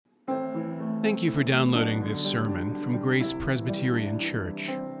Thank you for downloading this sermon from Grace Presbyterian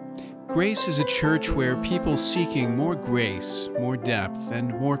Church. Grace is a church where people seeking more grace, more depth, and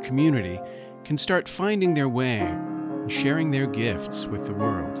more community can start finding their way and sharing their gifts with the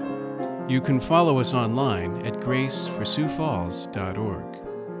world. You can follow us online at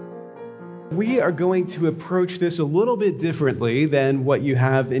graceforsiouxfalls.org. We are going to approach this a little bit differently than what you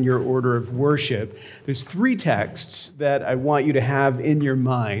have in your order of worship. There's three texts that I want you to have in your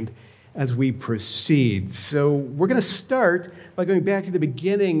mind as we proceed. So we're going to start by going back to the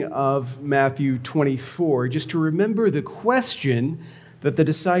beginning of Matthew 24, just to remember the question that the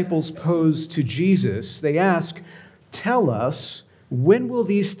disciples posed to Jesus. They ask, "Tell us, when will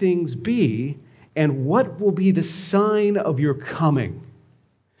these things be, and what will be the sign of your coming?"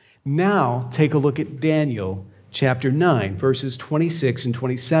 Now, take a look at Daniel chapter 9, verses 26 and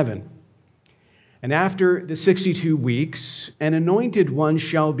 27. "And after the 62 weeks, an anointed one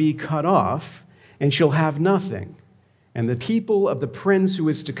shall be cut off, and shall have nothing. And the people of the prince who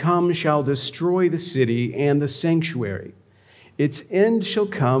is to come shall destroy the city and the sanctuary. Its end shall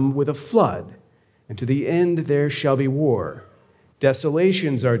come with a flood, and to the end there shall be war.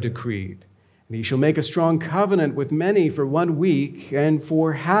 Desolations are decreed. And he shall make a strong covenant with many for 1 week, and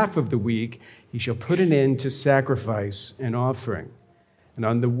for half of the week he shall put an end to sacrifice and offering. And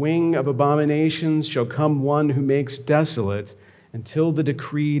on the wing of abominations shall come one who makes desolate, until the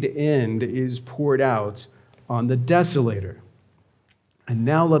decreed end is poured out on the desolator." And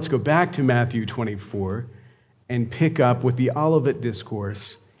now let's go back to Matthew 24 and pick up with the Olivet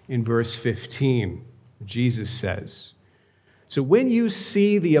Discourse in verse 15. Jesus says, "So when you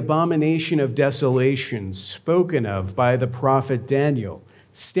see the abomination of desolation spoken of by the prophet Daniel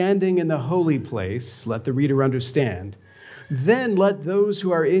standing in the holy place," let the reader understand, "then let those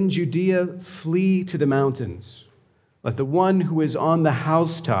who are in Judea flee to the mountains. Let the one who is on the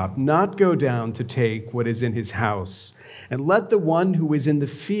housetop not go down to take what is in his house, and let the one who is in the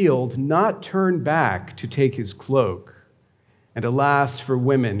field not turn back to take his cloak. And alas for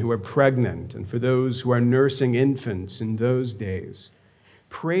women who are pregnant and for those who are nursing infants in those days.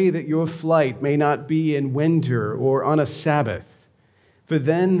 Pray that your flight may not be in winter or on a Sabbath, for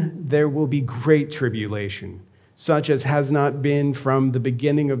then there will be great tribulation, such as has not been from the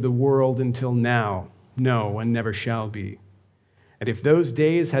beginning of the world until now, no, and never shall be. And if those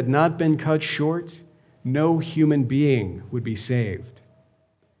days had not been cut short, no human being would be saved.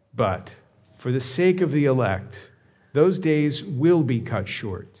 But for the sake of the elect, those days will be cut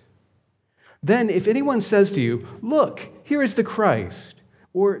short. Then if anyone says to you, 'Look, here is the Christ,'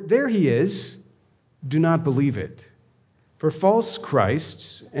 or 'There he is,' do not believe it. For false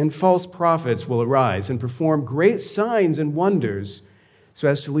Christs and false prophets will arise and perform great signs and wonders, so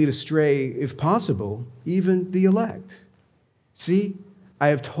as to lead astray, if possible, even the elect. See, I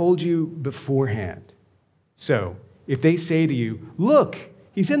have told you beforehand. So, if they say to you, 'Look,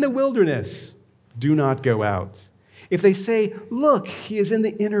 he's in the wilderness,' do not go out. If they say, 'Look, he is in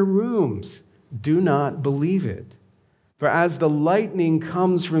the inner rooms,' do not believe it. For as the lightning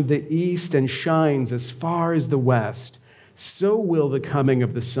comes from the east and shines as far as the west, so will the coming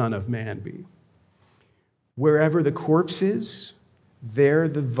of the Son of Man be. Wherever the corpse is, there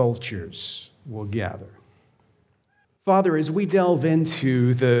the vultures will gather." Father, as we delve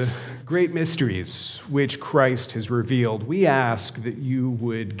into the great mysteries which Christ has revealed, we ask that you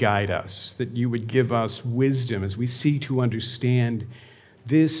would guide us, that you would give us wisdom as we seek to understand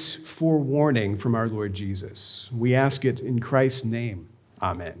this forewarning from our Lord Jesus. We ask it in Christ's name.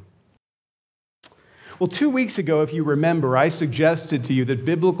 Amen. Well, 2 weeks ago, if you remember, I suggested to you that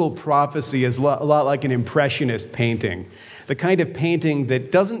biblical prophecy is a lot like an impressionist painting, the kind of painting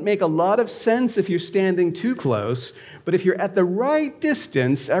that doesn't make a lot of sense if you're standing too close, but if you're at the right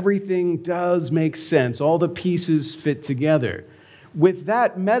distance, everything does make sense. All the pieces fit together. With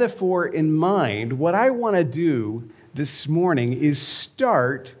that metaphor in mind, what I want to do this morning is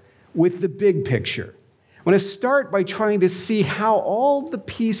start with the big picture. I want to start by trying to see how all the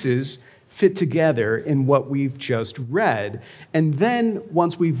pieces fit together in what we've just read. And then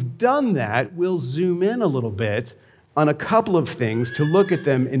once we've done that, we'll zoom in a little bit on a couple of things to look at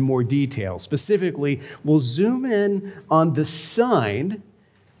them in more detail. Specifically, we'll zoom in on the sign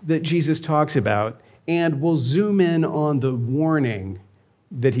that Jesus talks about, and we'll zoom in on the warning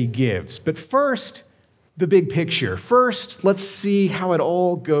that he gives. But first, the big picture. First, let's see how it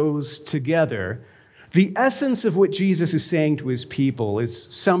all goes together. The essence of what Jesus is saying to his people is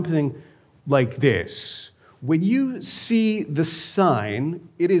something like this. When you see the sign,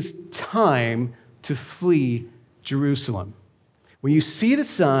 it is time to flee Jerusalem. When you see the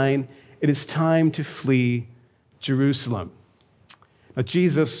sign, it is time to flee Jerusalem. Now,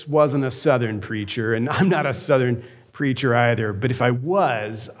 Jesus wasn't a Southern preacher, and I'm not a Southern preacher either, but if I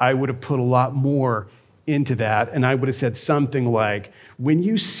was, I would have put a lot more into that, and I would have said something like, when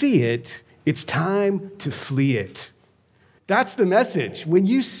you see it, it's time to flee it. That's the message. When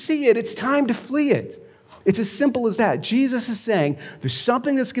you see it, it's time to flee it. It's as simple as that. Jesus is saying there's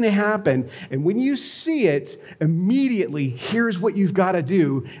something that's going to happen, and when you see it, immediately, here's what you've got to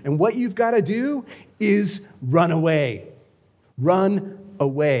do. And what you've got to do is run away. Run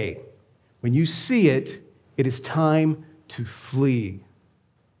away. When you see it, it is time to flee.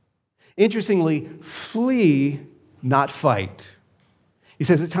 Interestingly, flee, not fight. He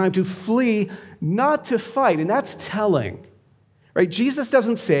says it's time to flee, not to fight, and that's telling. Right? Jesus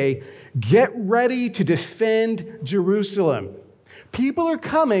doesn't say, get ready to defend Jerusalem. People are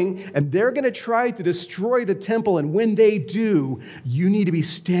coming, and they're going to try to destroy the temple, and when they do, you need to be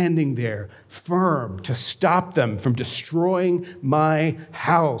standing there firm to stop them from destroying my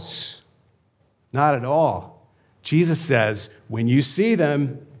house. Not at all. Jesus says, when you see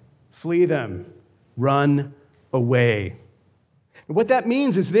them, flee them, run away. And what that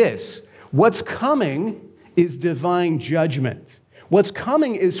means is this: what's coming is divine judgment. What's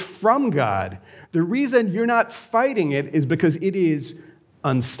coming is from God. The reason you're not fighting it is because it is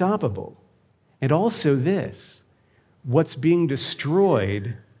unstoppable. And also this: what's being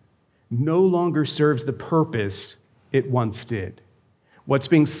destroyed no longer serves the purpose it once did. What's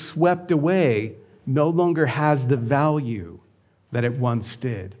being swept away no longer has the value that it once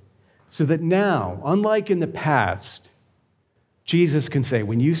did. So that now, unlike in the past, Jesus can say,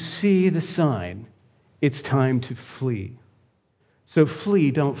 when you see the sign, it's time to flee. So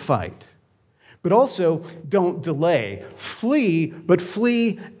flee, don't fight. But also, don't delay. Flee, but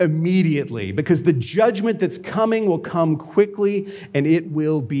flee immediately, because the judgment that's coming will come quickly, and it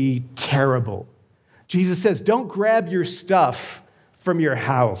will be terrible. Jesus says, don't grab your stuff from your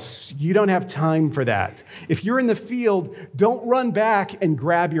house. You don't have time for that. If you're in the field, don't run back and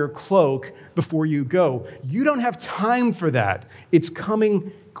grab your cloak before you go. You don't have time for that. It's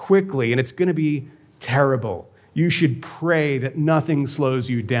coming quickly, and it's going to be terrible. You should pray that nothing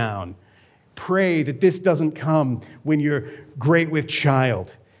slows you down. Pray that this doesn't come when you're great with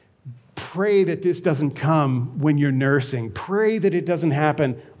child. Pray that this doesn't come when you're nursing. Pray that it doesn't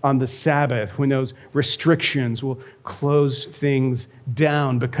happen on the Sabbath when those restrictions will close things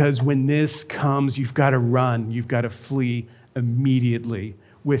down, because when this comes, you've got to run. You've got to flee immediately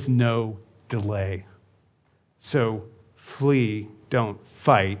with no delay. So flee, don't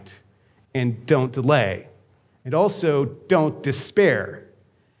fight, and don't delay. And also, don't despair.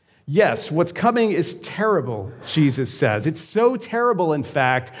 Yes, what's coming is terrible, Jesus says. It's so terrible, in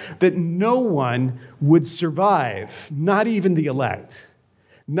fact, that no one would survive, not even the elect.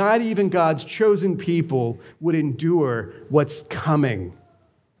 Not even God's chosen people would endure what's coming,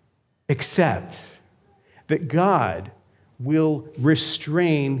 except that God will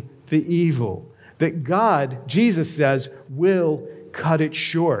restrain the evil. That God, Jesus says, will cut it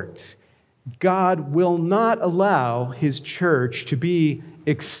short. God will not allow his church to be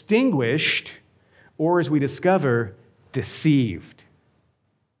extinguished, or, as we discover, deceived.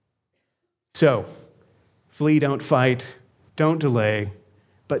 So, flee, don't fight, don't delay,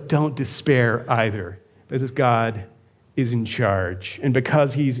 but don't despair either, because God is in charge. And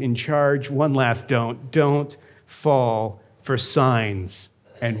because he's in charge, one last don't fall for signs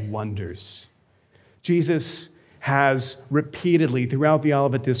and wonders. Jesus has repeatedly, throughout the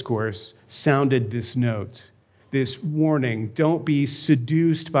Olivet Discourse, sounded this note, this warning: don't be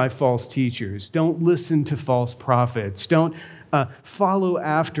seduced by false teachers. Don't listen to false prophets. Don't follow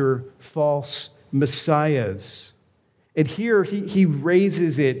after false messiahs. And here he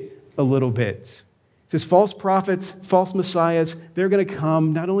raises it a little bit. He says false prophets, false messiahs, they're going to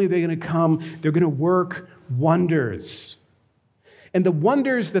come. Not only are they going to come, they're going to work wonders. And the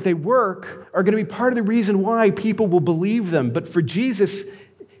wonders that they work are going to be part of the reason why people will believe them. But for Jesus,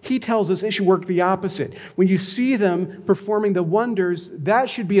 he tells us it should work the opposite. When you see them performing the wonders, that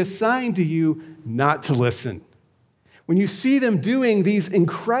should be a sign to you not to listen. When you see them doing these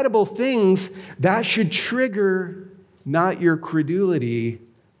incredible things, that should trigger not your credulity,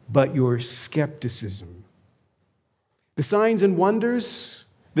 but your skepticism. The signs and wonders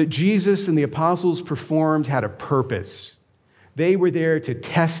that Jesus and the apostles performed had a purpose. They were there to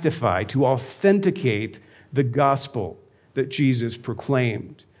testify, to authenticate the gospel that Jesus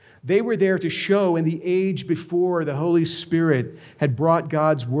proclaimed. They were there to show, in the age before the Holy Spirit had brought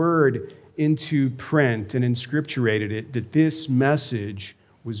God's word into print and inscripturated it, that this message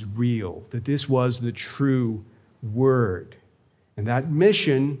was real, that this was the true word. And that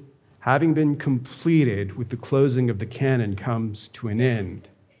mission having been completed with the closing of the canon, comes to an end.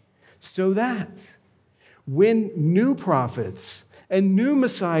 So that when new prophets and new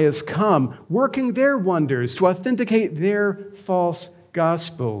messiahs come, working their wonders to authenticate their false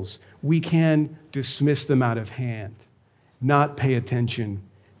gospels, we can dismiss them out of hand, not pay attention,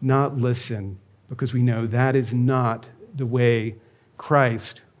 not listen, because we know that is not the way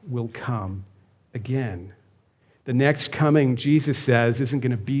Christ will come again. The next coming, Jesus says, isn't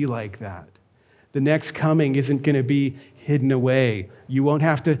going to be like that. The next coming isn't going to be hidden away. You won't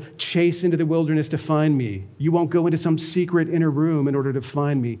have to chase into the wilderness to find me. You won't go into some secret inner room in order to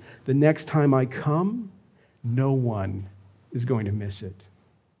find me. The next time I come, no one is going to miss it.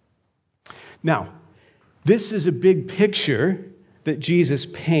 Now, this is a big picture that Jesus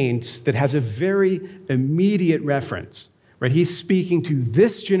paints that has a very immediate reference. Right? He's speaking to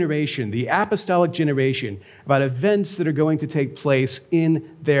this generation, the apostolic generation, about events that are going to take place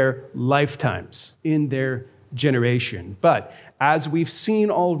in their lifetimes, in their generation. But as we've seen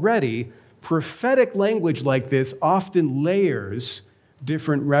already, prophetic language like this often layers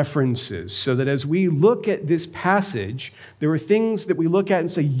different references, so that as we look at this passage, there are things that we look at and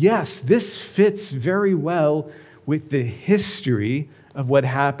say, yes, this fits very well with the history of what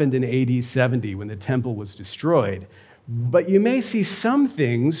happened in AD 70 when the temple was destroyed. But you may see some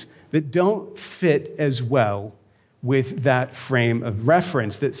things that don't fit as well with that frame of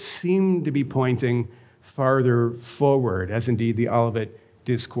reference, that seem to be pointing farther forward, as indeed the Olivet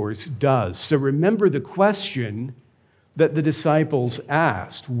Discourse does. So remember the question that the disciples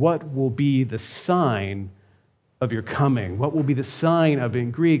asked: what will be the sign of your coming? What will be the sign of, in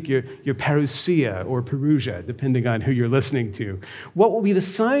Greek, your parousia or parousia, depending on who you're listening to? What will be the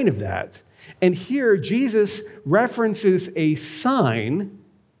sign of that? And here, Jesus references a sign,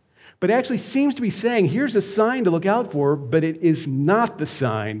 but actually seems to be saying, here's a sign to look out for, but it is not the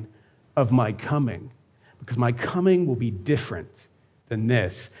sign of my coming, because my coming will be different than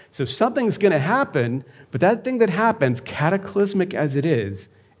this. So something's going to happen, but that thing that happens, cataclysmic as it is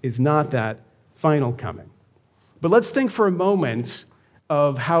not that final coming. But let's think for a moment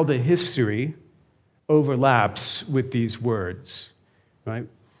of how the history overlaps with these words, right?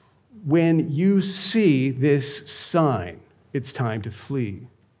 When you see this sign, it's time to flee.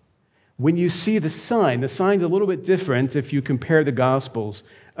 When you see the sign's a little bit different if you compare the Gospels.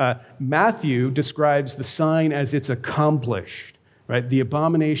 Matthew describes the sign as it's accomplished, right? The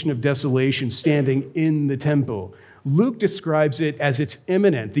abomination of desolation standing in the temple. Luke describes it as it's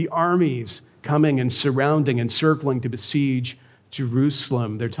imminent, the armies coming and surrounding and circling to besiege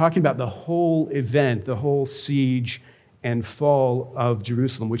Jerusalem. They're talking about the whole event, the whole siege and fall of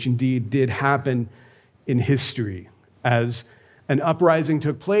Jerusalem, which indeed did happen in history, as an uprising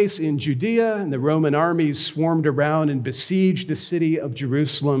took place in Judea, and the Roman armies swarmed around and besieged the city of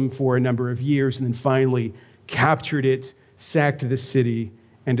Jerusalem for a number of years, and then finally captured it, sacked the city,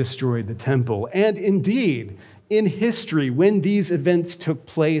 and destroyed the temple. And indeed, in history, when these events took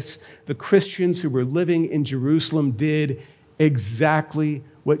place, the Christians who were living in Jerusalem did exactly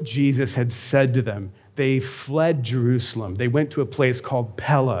what Jesus had said to them. They fled Jerusalem. They went to a place called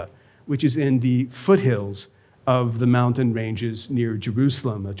Pella, which is in the foothills of the mountain ranges near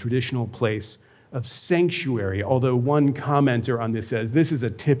Jerusalem, a traditional place of sanctuary. Although one commenter on this says, this is a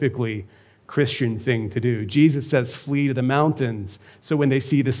typically Christian thing to do. Jesus says, flee to the mountains. So when they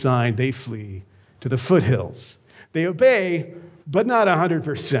see the sign, they flee to the foothills. They obey, but not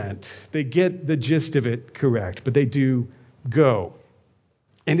 100%. They get the gist of it correct, but they do go.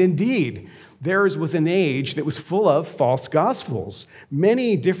 And indeed, theirs was an age that was full of false gospels,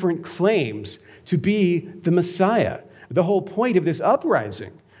 many different claims to be the Messiah. The whole point of this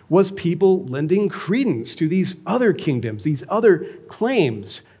uprising was people lending credence to these other kingdoms, these other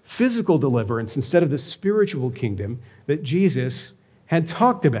claims, physical deliverance instead of the spiritual kingdom that Jesus had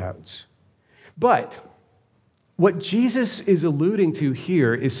talked about. But what Jesus is alluding to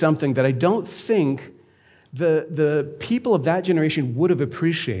here is something that I don't think the people of that generation would have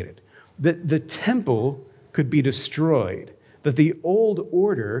appreciated. That the temple could be destroyed, that the old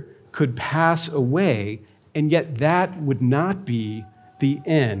order could pass away, and yet that would not be the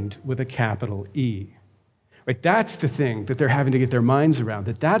end with a capital E. Right? That's the thing that they're having to get their minds around,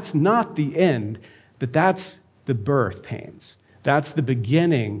 that that's not the end, that that's the birth pains. That's the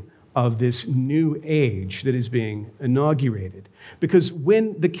beginning of this new age that is being inaugurated. Because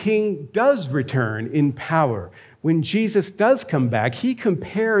when the king does return in power, when Jesus does come back, he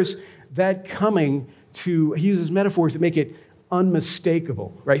compares that coming to, he uses metaphors that make it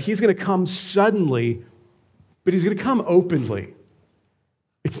unmistakable, right? He's going to come suddenly, but he's going to come openly.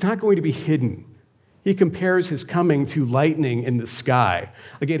 It's not going to be hidden. He compares his coming to lightning in the sky.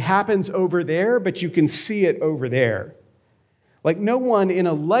 Like it happens over there, but you can see it over there. Like no one in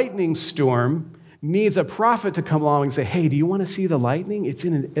a lightning storm needs a prophet to come along and say, hey, do you want to see the lightning? It's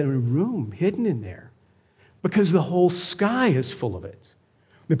in a room hidden in there because the whole sky is full of it.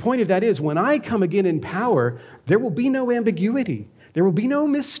 The point of that is when I come again in power, there will be no ambiguity. There will be no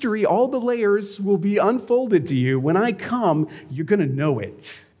mystery. All the layers will be unfolded to you. When I come, you're going to know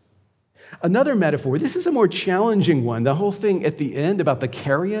it. Another metaphor, this is a more challenging one, the whole thing at the end about the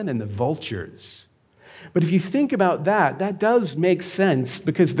carrion and the vultures. But if you think about that, that does make sense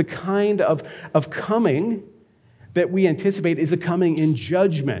because the kind of coming that we anticipate is a coming in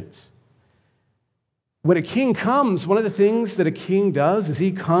judgment. When a king comes, one of the things that a king does is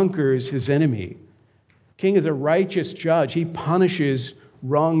he conquers his enemy. King is a righteous judge. He punishes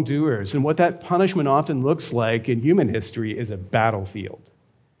wrongdoers. And what that punishment often looks like in human history is a battlefield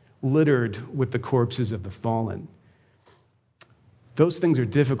littered with the corpses of the fallen. Those things are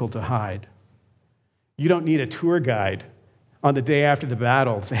difficult to hide. You don't need a tour guide on the day after the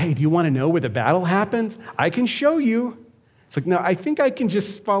battle to say, hey, do you want to know where the battle happened? I can show you. It's like, no, I think I can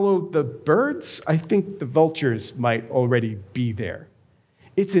just follow the birds. I think the vultures might already be there.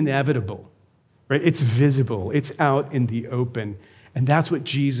 It's inevitable, right? It's visible. It's out in the open. And that's what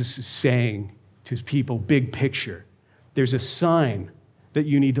Jesus is saying to his people, big picture. There's a sign that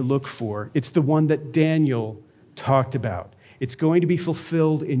you need to look for. It's the one that Daniel talked about. It's going to be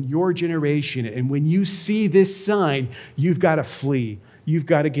fulfilled in your generation. And when you see this sign, you've got to flee. You've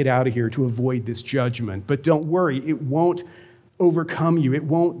got to get out of here to avoid this judgment. But don't worry, it won't overcome you. It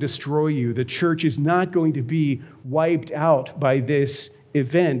won't destroy you. The church is not going to be wiped out by this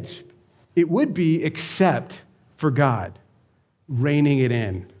event. It would be except for God reining it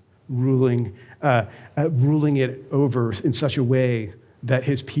in, ruling it over in such a way that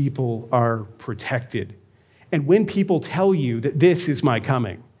his people are protected. And when people tell you that this is my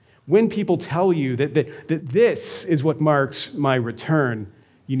coming, when people tell you that this is what marks my return,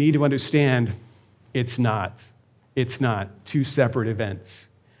 you need to understand it's not. It's not. Two separate events.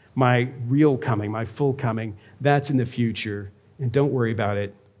 My real coming, my full coming, that's in the future. And don't worry about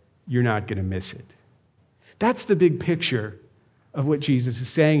it. You're not going to miss it. That's the big picture of what Jesus is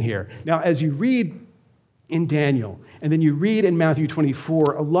saying here. Now, as you read in Daniel, and then you read in Matthew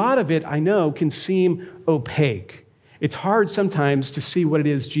 24, a lot of it, I know, can seem opaque. It's hard sometimes to see what it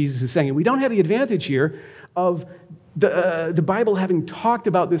is Jesus is saying. And we don't have the advantage here of the Bible having talked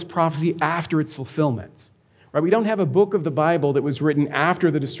about this prophecy after its fulfillment. Right? We don't have a book of the Bible that was written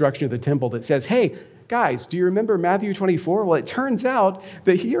after the destruction of the temple that says, hey, guys, do you remember Matthew 24? Well, it turns out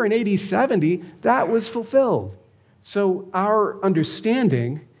that here in AD 70, that was fulfilled. So our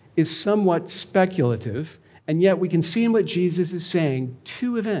understanding is somewhat speculative, and yet we can see in what Jesus is saying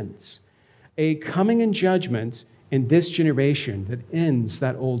two events, a coming in judgment in this generation that ends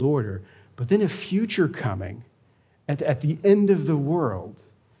that old order, but then a future coming at the end of the world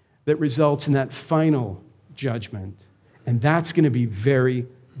that results in that final judgment. And that's going to be very,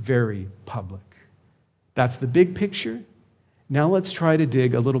 very public. That's the big picture. Now let's try to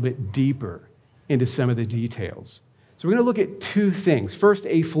dig a little bit deeper into some of the details. So we're going to look at two things. First,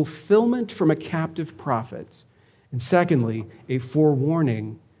 a fulfillment from a captive prophet. And secondly, a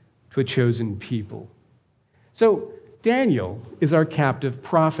forewarning to a chosen people. So Daniel is our captive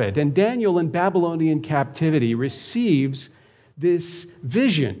prophet. And Daniel in Babylonian captivity receives this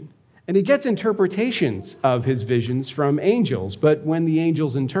vision. And he gets interpretations of his visions from angels. But when the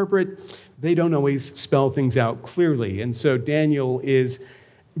angels interpret, they don't always spell things out clearly. And so Daniel is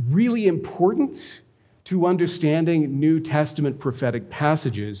really important to understanding New Testament prophetic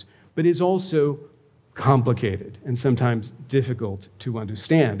passages, but is also complicated and sometimes difficult to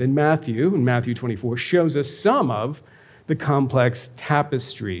understand. And Matthew 24, shows us some of the complex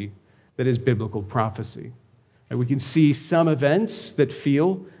tapestry that is biblical prophecy. And we can see some events that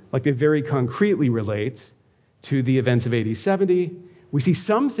feel like they very concretely relate to the events of AD 70. We see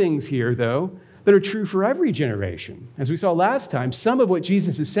some things here, though, that are true for every generation. As we saw last time, some of what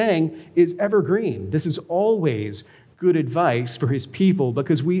Jesus is saying is evergreen. This is always good advice for his people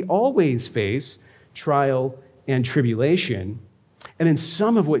because we always face trial and tribulation. And then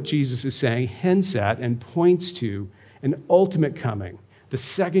some of what Jesus is saying hints at and points to an ultimate coming, the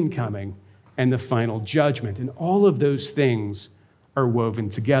second coming, and the final judgment. And all of those things are woven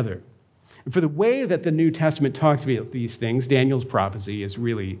together. And for the way that the New Testament talks about these things, Daniel's prophecy is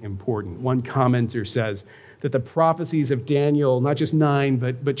really important. One commenter says that the prophecies of Daniel, not just 9,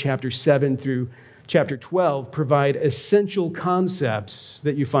 but chapter 7 through chapter 12, provide essential concepts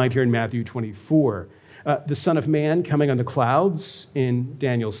that you find here in Matthew 24. The Son of Man coming on the clouds in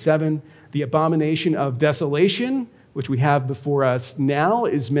Daniel 7, The abomination of desolation, which we have before us now,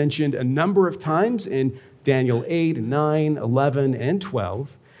 is mentioned a number of times in Daniel 8, 9, 11, and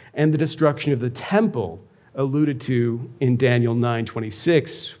 12, and the destruction of the temple alluded to in Daniel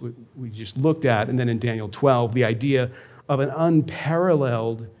 9:26, we just looked at, and then in Daniel 12, the idea of an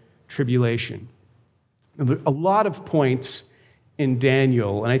unparalleled tribulation. A lot of points in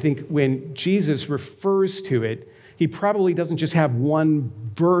Daniel, and I think when Jesus refers to it, he probably doesn't just have one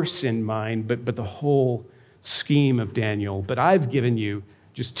verse in mind, but the whole scheme of Daniel. But I've given you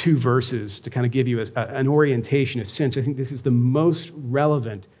just 2 verses to kind of give you an orientation, a sense. I think this is the most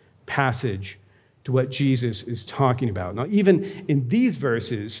relevant passage to what Jesus is talking about. Now, even in these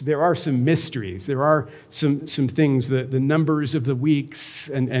verses, there are some mysteries. There are some things, the numbers of the weeks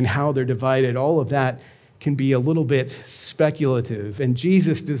and how they're divided, all of that can be a little bit speculative. And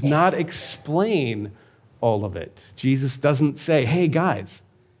Jesus does not explain all of it. Jesus doesn't say, hey, guys,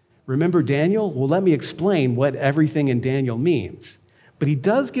 remember Daniel? Well, let me explain what everything in Daniel means. But he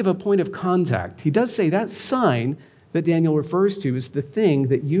does give a point of contact. He does say that sign that Daniel refers to is the thing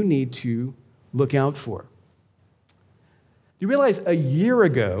that you need to look out for. You realize a year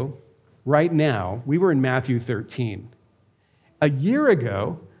ago, right now, we were in Matthew 13. A year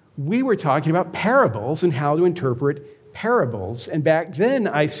ago, we were talking about parables and how to interpret parables. And back then,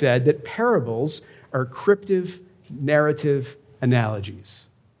 I said that parables are cryptic narrative analogies.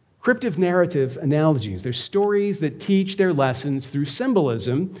 Cryptic narrative analogies. They're stories that teach their lessons through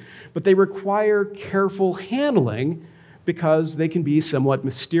symbolism, but they require careful handling because they can be somewhat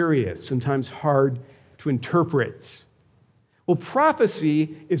mysterious, sometimes hard to interpret. Well,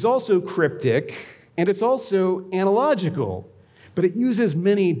 prophecy is also cryptic, and it's also analogical, but it uses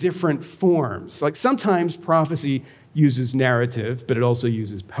many different forms. Like sometimes prophecy uses narrative, but it also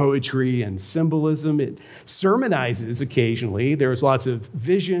uses poetry and symbolism. It sermonizes occasionally. There's lots of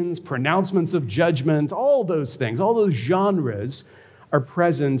visions, pronouncements of judgment, all those things, all those genres are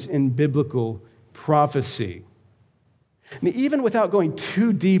present in biblical prophecy. And even without going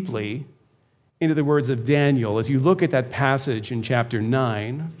too deeply into the words of Daniel, as you look at that passage in chapter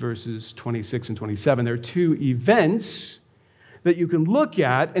 9, verses 26 and 27, there are 2 events that you can look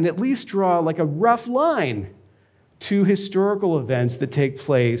at least draw like a rough line, 2 historical events that take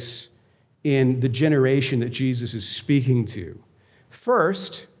place in the generation that Jesus is speaking to.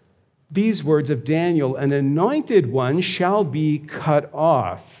 First, these words of Daniel, an anointed one shall be cut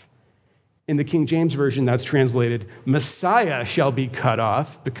off. In the King James Version, that's translated, Messiah shall be cut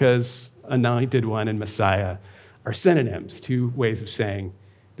off, because anointed one and Messiah are synonyms, 2 ways of saying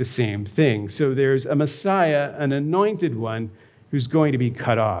the same thing. So there's a Messiah, an anointed one, who's going to be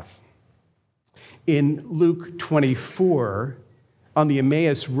cut off. In Luke 24, on the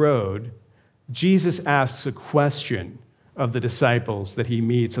Emmaus Road, Jesus asks a question of the disciples that he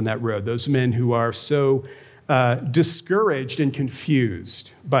meets on that road, those men who are so discouraged and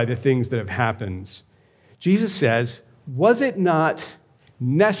confused by the things that have happened. Jesus says, was it not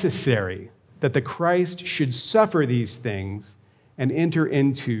necessary that the Christ should suffer these things and enter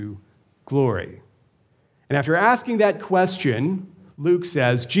into glory? And after asking that question, Luke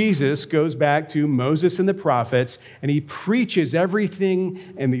says, Jesus goes back to Moses and the prophets, and he preaches everything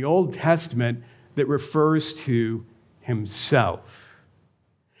in the Old Testament that refers to himself.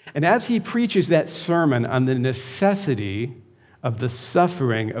 And as he preaches that sermon on the necessity of the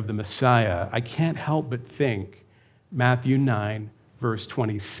suffering of the Messiah, I can't help but think Matthew 9, verse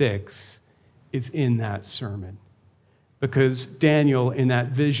 26 is in that sermon. Because Daniel, in that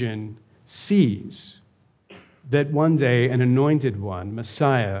vision, sees that one day an anointed one,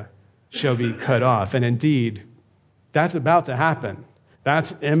 Messiah, shall be cut off. And indeed, that's about to happen.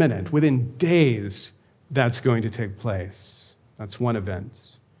 That's imminent. Within days, that's going to take place. That's one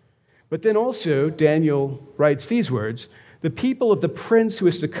event. But then also, Daniel writes these words, the people of the prince who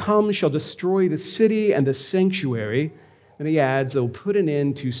is to come shall destroy the city and the sanctuary. And he adds, they'll put an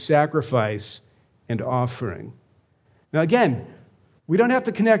end to sacrifice and offering. Now again, we don't have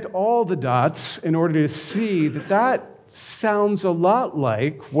to connect all the dots in order to see that that sounds a lot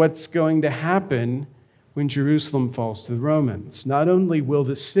like what's going to happen when Jerusalem falls to the Romans. Not only will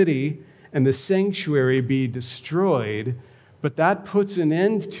the city and the sanctuary be destroyed, but that puts an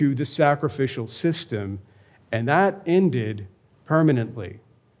end to the sacrificial system, and that ended permanently.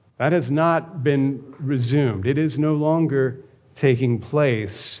 That has not been resumed. It is no longer taking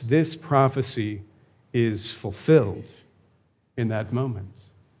place. This prophecy is fulfilled in that moment.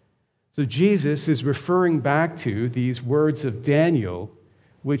 So Jesus is referring back to these words of Daniel,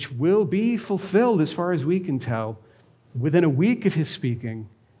 which will be fulfilled, as far as we can tell, within a week of his speaking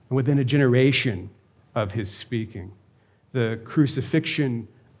and within a generation of his speaking. The crucifixion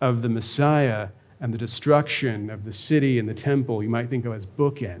of the Messiah and the destruction of the city and the temple, you might think of as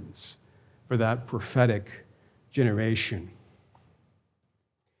bookends for that prophetic generation.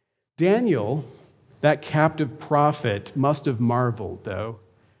 Daniel, that captive prophet, must have marveled, though,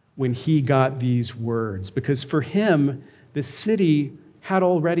 when he got these words, because for him, the city had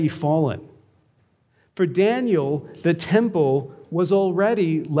already fallen. For Daniel, the temple was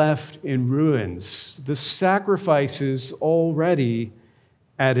already left in ruins, the sacrifices already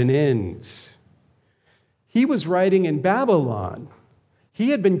at an end. He was writing in Babylon. He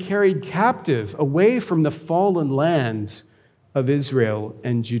had been carried captive away from the fallen lands of Israel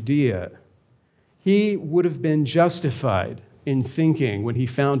and Judea. He would have been justified in thinking when he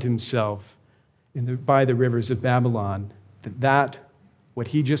found himself by the rivers of Babylon that what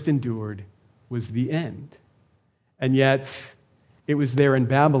he just endured was the end. And yet, it was there in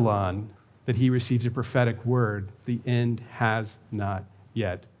Babylon that he receives a prophetic word: the end has not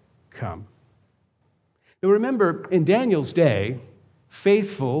yet come. Now remember, in Daniel's day,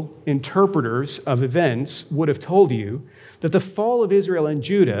 faithful interpreters of events would have told you that the fall of Israel and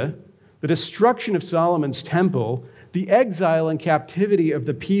Judah, the destruction of Solomon's temple, the exile and captivity of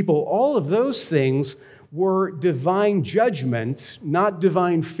the people, all of those things were divine judgment, not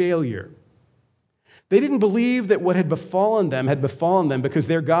divine failure. They didn't believe that what had befallen them because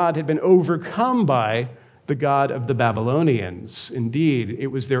their God had been overcome by the God of the Babylonians. Indeed, it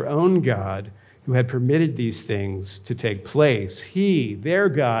was their own God who had permitted these things to take place. He, their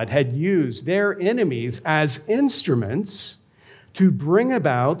God, had used their enemies as instruments to bring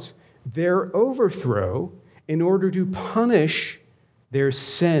about their overthrow in order to punish their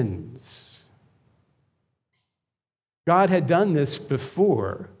sins. God had done this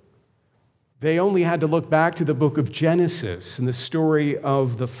before. They only had to look back to the book of Genesis and the story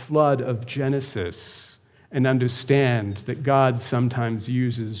of the flood of Genesis and understand that God sometimes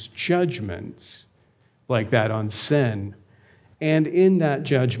uses judgment like that on sin, and in that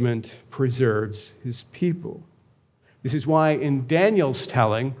judgment preserves his people. This is why in Daniel's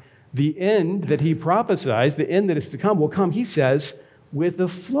telling, the end that he prophesies, the end that is to come, will come, he says, with a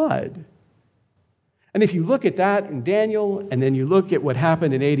flood. And if you look at that in Daniel, and then you look at what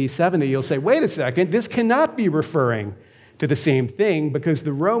happened in AD 70, you'll say, wait a second, this cannot be referring to the same thing, because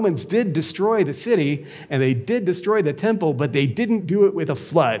the Romans did destroy the city, and they did destroy the temple, but they didn't do it with a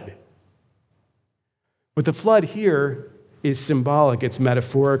flood. But the flood here is symbolic, it's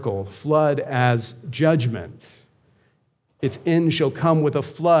metaphorical. Flood as judgment. Its end shall come with a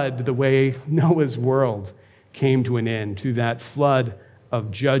flood, the way Noah's world came to an end, to that flood of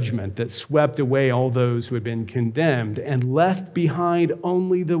judgment that swept away all those who had been condemned and left behind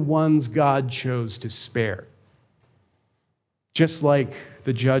only the ones God chose to spare. Just like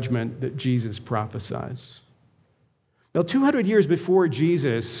the judgment that Jesus prophesies. Now, 200 years before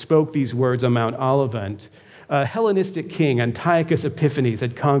Jesus spoke these words on Mount Olivet, a Hellenistic king, Antiochus Epiphanes,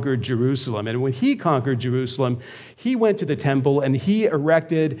 had conquered Jerusalem. And when he conquered Jerusalem, he went to the temple and he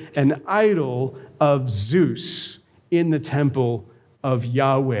erected an idol of Zeus in the temple of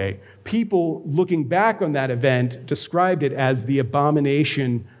Yahweh. People looking back on that event described it as the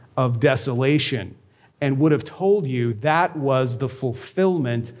abomination of desolation and would have told you that was the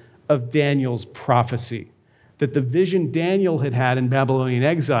fulfillment of Daniel's prophecy, that the vision Daniel had had in Babylonian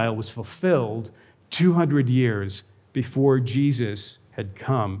exile was fulfilled 200 years before Jesus had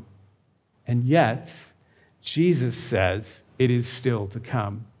come. And yet, Jesus says it is still to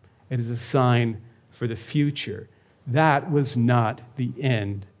come. It is a sign for the future. That was not the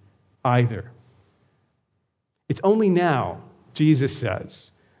end either. It's only now, Jesus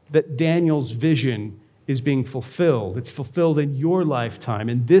says, that Daniel's vision is being fulfilled. It's fulfilled in your lifetime,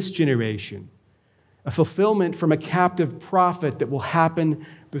 in this generation. A fulfillment from a captive prophet that will happen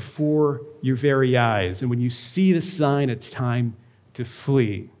before your very eyes. And when you see the sign, it's time to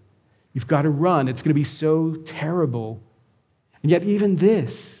flee. You've got to run. It's going to be so terrible. And yet even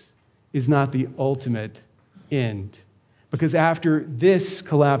this is not the ultimate end. Because after this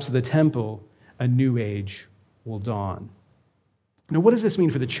collapse of the temple, a new age will dawn. Now, what does this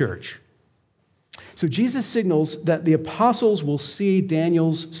mean for the church? So Jesus signals that the apostles will see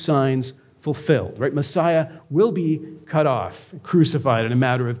Daniel's signs fulfilled, right? Messiah will be cut off, crucified in a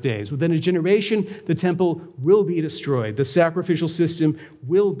matter of days. Within a generation, the temple will be destroyed. The sacrificial system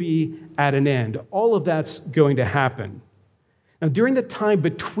will be at an end. All of that's going to happen. Now, during the time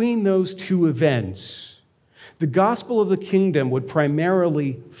between those two events, the gospel of the kingdom would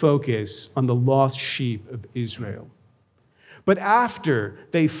primarily focus on the lost sheep of Israel. But after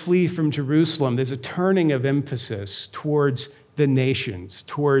they flee from Jerusalem, there's a turning of emphasis towards the nations,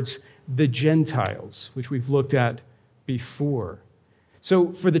 towards the Gentiles, which we've looked at before.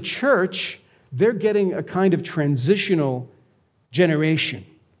 So for the church, they're getting a kind of transitional generation,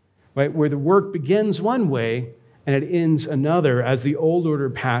 right, where the work begins one way and it ends another as the old order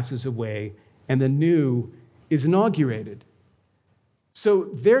passes away and the new is inaugurated. So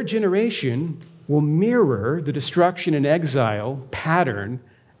their generation will mirror the destruction and exile pattern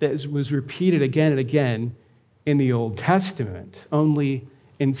that was repeated again and again in the Old Testament, only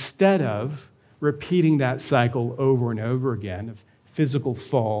instead of repeating that cycle over and over again of physical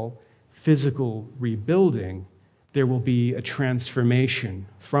fall, physical rebuilding, there will be a transformation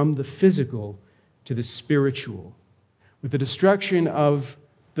from the physical to the spiritual. With the destruction of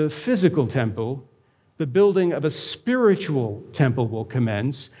the physical temple, the building of a spiritual temple will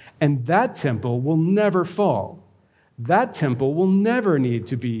commence, and that temple will never fall. That temple will never need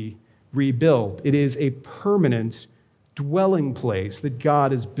to be rebuilt. It is a permanent dwelling place that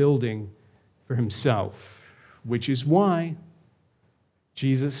God is building for himself, which is why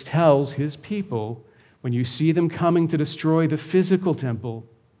Jesus tells his people, when you see them coming to destroy the physical temple,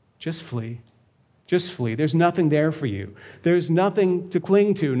 just flee. Just flee. There's nothing there for you. There's nothing to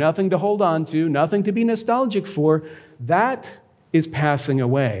cling to, nothing to hold on to, nothing to be nostalgic for. That is passing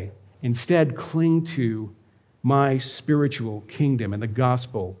away. Instead, cling to my spiritual kingdom and the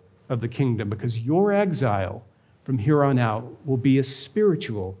gospel of the kingdom, because your exile from here on out will be a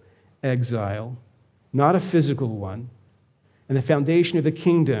spiritual exile, not a physical one. And the foundation of the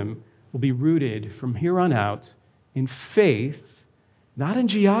kingdom will be rooted from here on out in faith, not in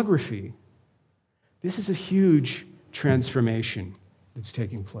geography. This is a huge transformation that's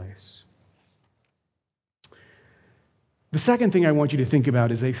taking place. The second thing I want you to think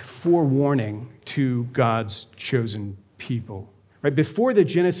about is a forewarning to God's chosen people. Right? Before the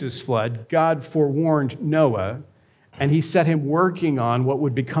Genesis flood, God forewarned Noah, and he set him working on what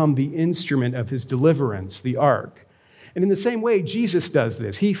would become the instrument of his deliverance, the ark. And in the same way, Jesus does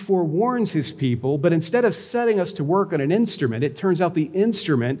this. He forewarns his people, but instead of setting us to work on an instrument, it turns out the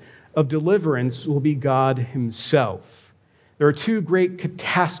instrument of deliverance will be God himself. There are two great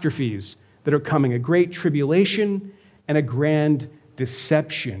catastrophes that are coming, a great tribulation and a grand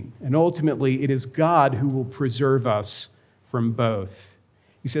deception. And ultimately, it is God who will preserve us from both.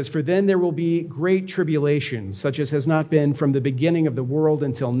 He says, "For then there will be great tribulation, such as has not been from the beginning of the world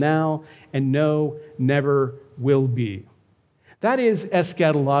until now, and no, never will be." That is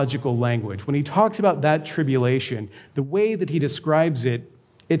eschatological language. When he talks about that tribulation, the way that he describes it,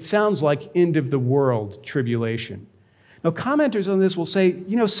 it sounds like end of the world tribulation. Now, commenters on this will say,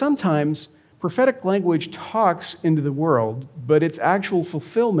 sometimes prophetic language talks into the world, but its actual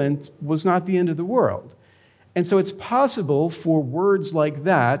fulfillment was not the end of the world. And so it's possible for words like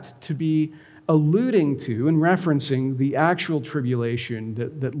that to be alluding to and referencing the actual tribulation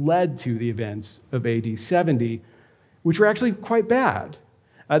that led to the events of AD 70, which were actually quite bad.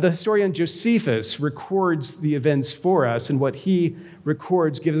 The historian Josephus records the events for us, and what he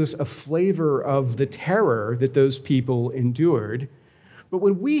records gives us a flavor of the terror that those people endured. But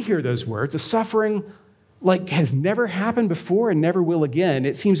when we hear those words, a suffering like has never happened before and never will again,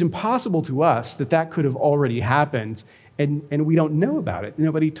 it seems impossible to us that that could have already happened, and we don't know about it.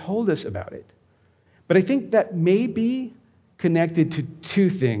 Nobody told us about it. But I think that may be connected to two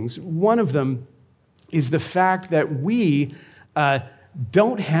things. One of them is the fact that we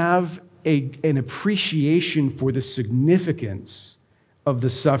don't have an appreciation for the significance of the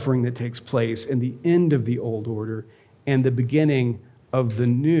suffering that takes place in the end of the old order and the beginning of the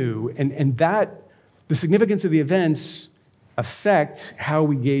new, and that the significance of the events affect how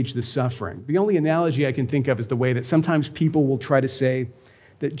we gauge the suffering. The only analogy I can think of is the way that sometimes people will try to say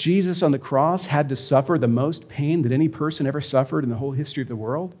that Jesus on the cross had to suffer the most pain that any person ever suffered in the whole history of the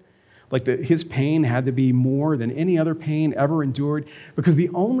world. Like that his pain had to be more than any other pain ever endured, because the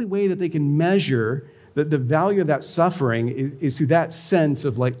only way that they can measure the value of that suffering is through that sense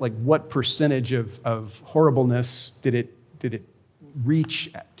of like what percentage of horribleness did it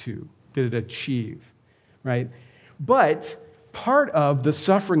reach to, did it achieve, right? But part of the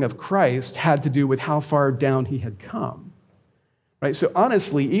suffering of Christ had to do with how far down he had come, right? So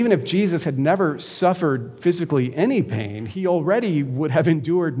honestly, even if Jesus had never suffered physically any pain, he already would have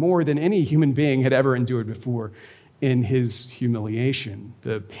endured more than any human being had ever endured before in his humiliation.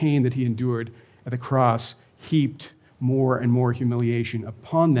 The pain that he endured at the cross heaped more and more humiliation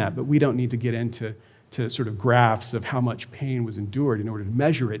upon that, but we don't need to get into sort of graphs of how much pain was endured in order to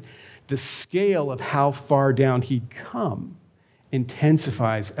measure it. The scale of how far down he'd come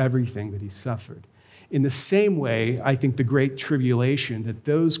intensifies everything that he suffered. In the same way, I think the great tribulation that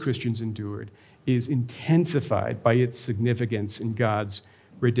those Christians endured is intensified by its significance in God's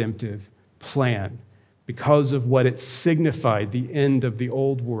redemptive plan. because of what it signified, the end of the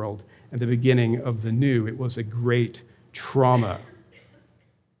old world and the beginning of the new. It was a great trauma.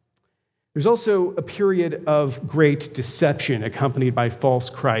 There's also a period of great deception accompanied by false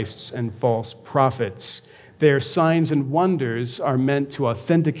Christs and false prophets. Their signs and wonders are meant to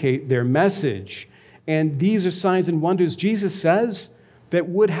authenticate their message. And these are signs and wonders, Jesus says, that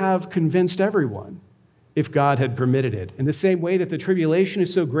would have convinced everyone if God had permitted it. In the same way that the tribulation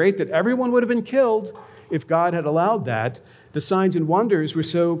is so great that everyone would have been killed if God had allowed that, the signs and wonders were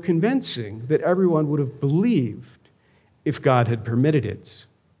so convincing that everyone would have believed if God had permitted it.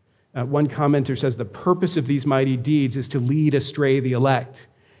 One commenter says the purpose of these mighty deeds is to lead astray the elect,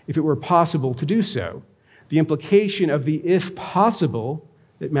 if it were possible to do so. The implication of the if possible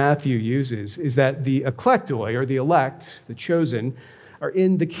that Matthew uses is that the ecclesioi, or the elect, the chosen, are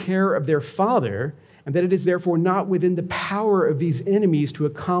in the care of their Father, and that it is therefore not within the power of these enemies to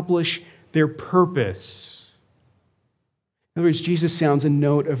accomplish their purpose. In other words, Jesus sounds a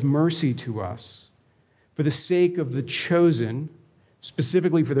note of mercy to us. For the sake of the chosen,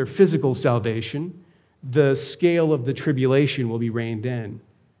 specifically for their physical salvation, the scale of the tribulation will be reined in.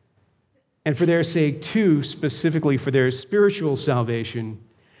 And for their sake, too, specifically for their spiritual salvation,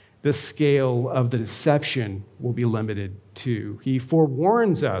 the scale of the deception will be limited too. He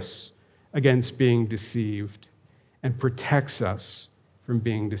forewarns us against being deceived and protects us from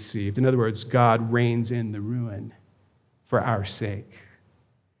being deceived. In other words, God reins in the ruin for our sake.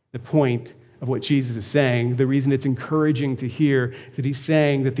 The point of what Jesus is saying, the reason it's encouraging to hear, is that he's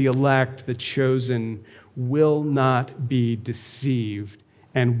saying that the elect, the chosen, will not be deceived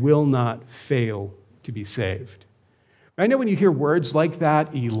and will not fail to be saved. I know when you hear words like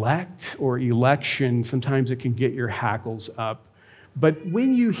that, elect or election, sometimes it can get your hackles up. But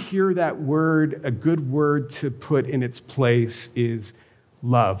when you hear that word, a good word to put in its place is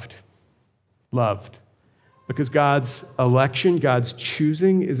loved. Loved. Because God's election, God's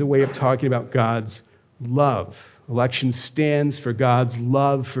choosing, is a way of talking about God's love. Election stands for God's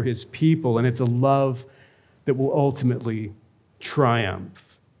love for his people, and it's a love that will ultimately triumph.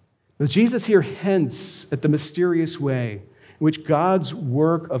 Now, Jesus here hints at the mysterious way in which God's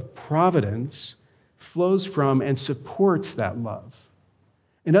work of providence flows from and supports that love.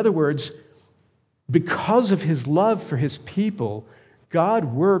 In other words, because of his love for his people, God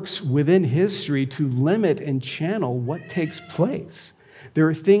works within history to limit and channel what takes place. There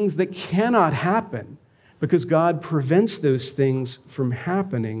are things that cannot happen because God prevents those things from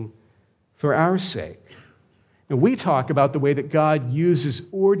happening for our sake. And we talk about the way that God uses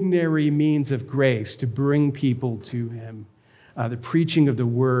ordinary means of grace to bring people to him. The preaching of the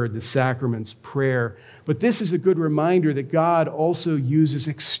word, the sacraments, prayer. But this is a good reminder that God also uses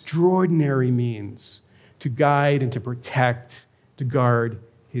extraordinary means to guide and to protect, to guard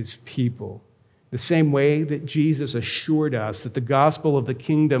his people. The same way that Jesus assured us that the gospel of the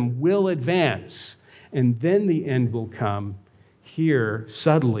kingdom will advance and then the end will come, here,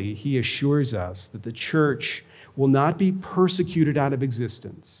 subtly, he assures us that the church will not be persecuted out of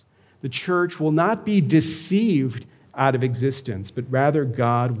existence. The church will not be deceived out of existence, but rather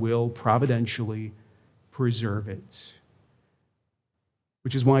God will providentially preserve it.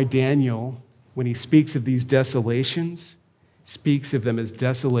 Which is why Daniel, when he speaks of these desolations, speaks of them as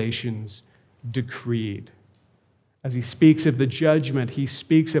desolations decreed. As he speaks of the judgment, he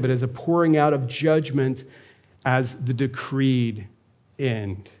speaks of it as a pouring out of judgment as the decreed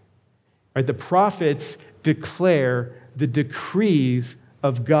end. Right? The prophets declare the decrees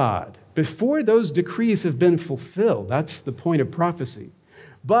of God before those decrees have been fulfilled. That's the point of prophecy.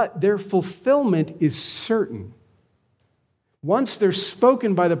 But their fulfillment is certain. Once they're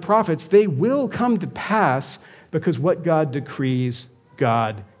spoken by the prophets, they will come to pass because what God decrees,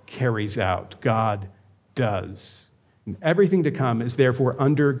 God carries out. God does. And everything to come is therefore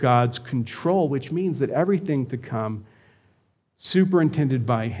under God's control, which means that everything to come, superintended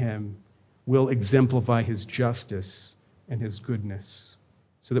by him, will exemplify his justice and his goodness.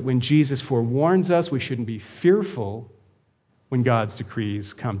 So that when Jesus forewarns us, we shouldn't be fearful when God's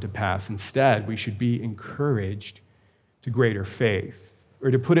decrees come to pass. Instead, we should be encouraged to greater faith.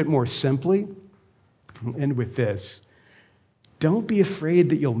 Or to put it more simply, I'll end with this. Don't be afraid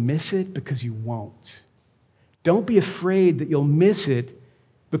that you'll miss it because you won't. Don't be afraid that you'll miss it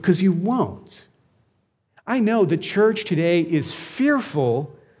because you won't. I know the church today is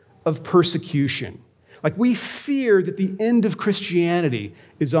fearful of persecution. Like we fear that the end of Christianity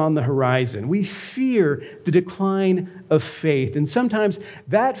is on the horizon. We fear the decline of faith. And sometimes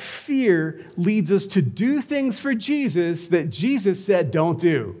that fear leads us to do things for Jesus that Jesus said don't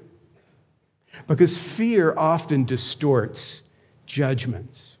do. Because fear often distorts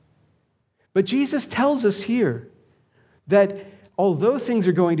judgment. But Jesus tells us here that although things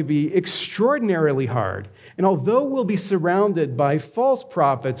are going to be extraordinarily hard, and although we'll be surrounded by false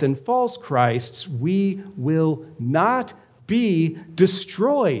prophets and false Christs, we will not be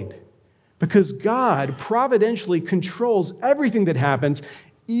destroyed because God providentially controls everything that happens,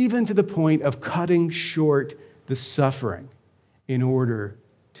 even to the point of cutting short the suffering in order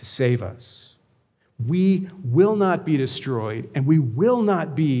to save us. We will not be destroyed, and we will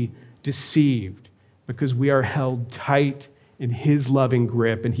not be deceived because we are held tight in his loving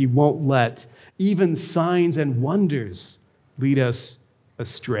grip, and he won't let even signs and wonders lead us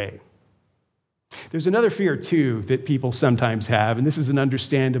astray. There's another fear, too, that people sometimes have, and this is an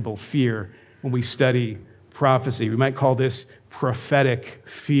understandable fear when we study prophecy. We might call this prophetic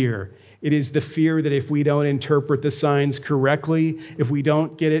fear. It is the fear that if we don't interpret the signs correctly, if we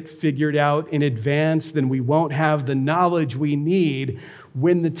don't get it figured out in advance, then we won't have the knowledge we need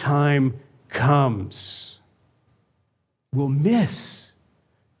when the time comes. We'll miss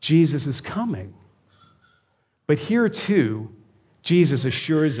Jesus' coming. But here too, Jesus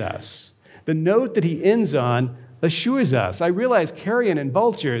assures us. The note that he ends on assures us. I realize carrion and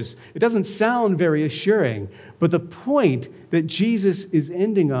vultures, it doesn't sound very assuring, but the point that Jesus is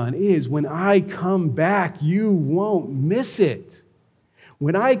ending on is when I come back, you won't miss it.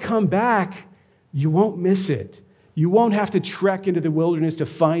 When I come back, you won't miss it. You won't have to trek into the wilderness to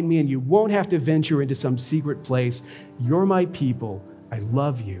find me, and you won't have to venture into some secret place. You're my people. I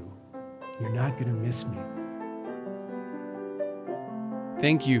love you. You're not going to miss me.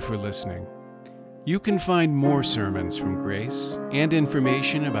 Thank you for listening. You can find more sermons from Grace and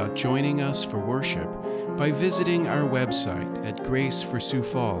information about joining us for worship by visiting our website at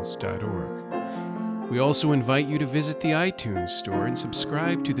graceforsiouxfalls.org. We also invite you to visit the iTunes store and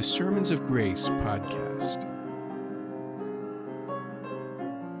subscribe to the Sermons of Grace podcast.